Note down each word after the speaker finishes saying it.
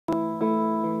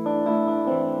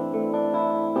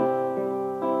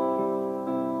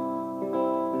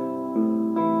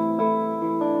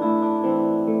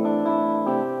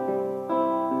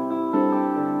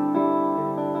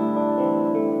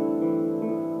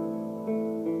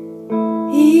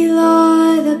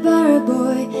barrow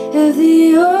boy of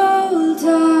the old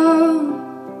town,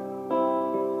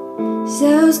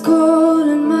 sells coal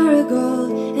and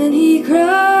marigold, and he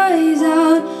cries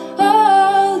out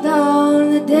all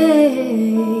down the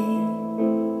day.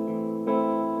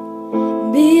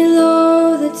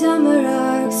 Below the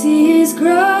tamaracks he is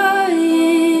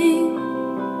crying,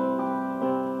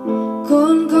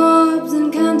 corn cobs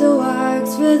and candle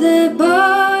wax for the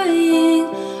buying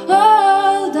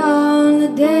all down the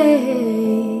day.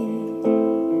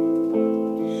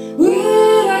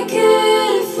 Would I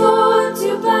could afford to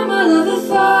buy my love a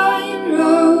fine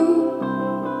robe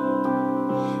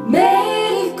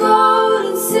made of gold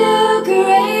and silk,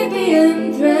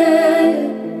 Arabian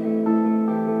thread,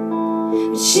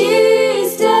 but she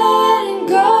is dead and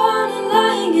gone and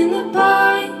lying in the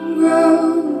pine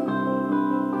grove,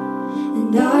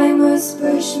 and I must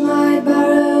push my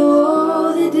barrow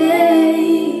all the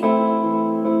day,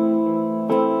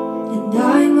 and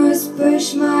I must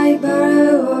push my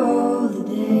barrow all the day.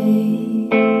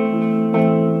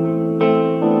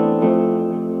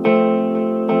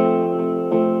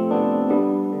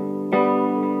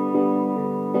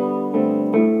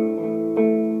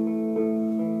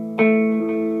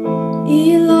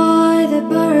 Eli, the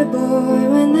barrow boy,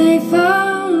 when they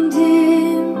found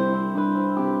him,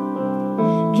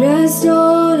 dressed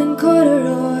all in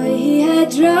corduroy, he had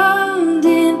drowned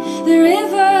in the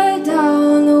river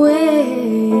down the way.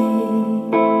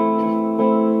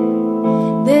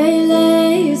 They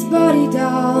lay his body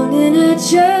down in a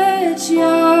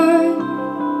churchyard,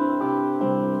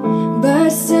 but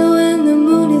still when the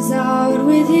moon is out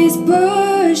with his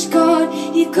push cart,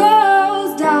 he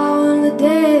calls down the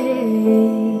day.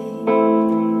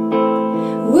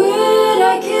 Would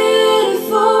I could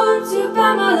afford to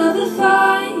buy my love a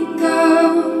fine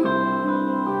gown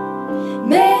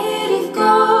made of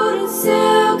gold and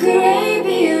silk,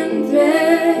 Arabian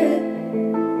thread,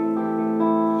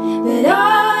 but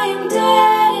I am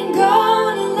dead and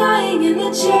gone and lying in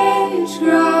the church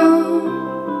ground,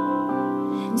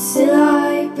 and still